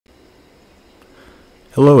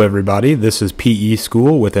Hello everybody, this is PE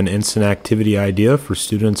School with an instant activity idea for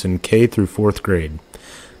students in K through 4th grade.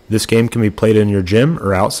 This game can be played in your gym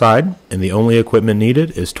or outside, and the only equipment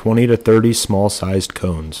needed is 20 to 30 small-sized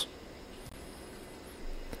cones.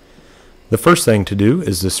 The first thing to do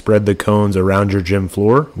is to spread the cones around your gym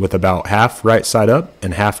floor with about half right side up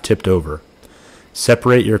and half tipped over.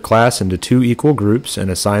 Separate your class into 2 equal groups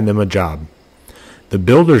and assign them a job. The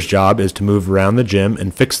builder's job is to move around the gym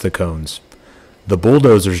and fix the cones. The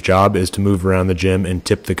bulldozer's job is to move around the gym and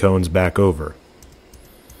tip the cones back over.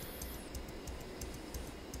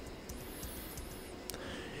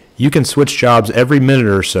 You can switch jobs every minute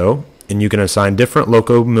or so, and you can assign different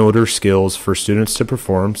locomotor skills for students to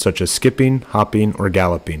perform, such as skipping, hopping, or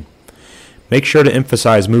galloping. Make sure to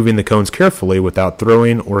emphasize moving the cones carefully without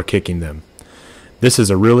throwing or kicking them. This is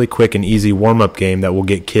a really quick and easy warm-up game that will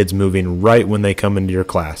get kids moving right when they come into your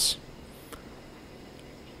class.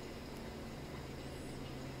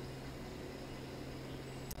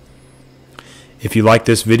 If you like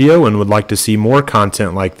this video and would like to see more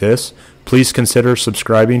content like this, please consider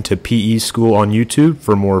subscribing to PE School on YouTube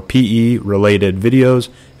for more PE related videos,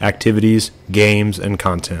 activities, games, and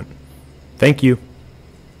content. Thank you.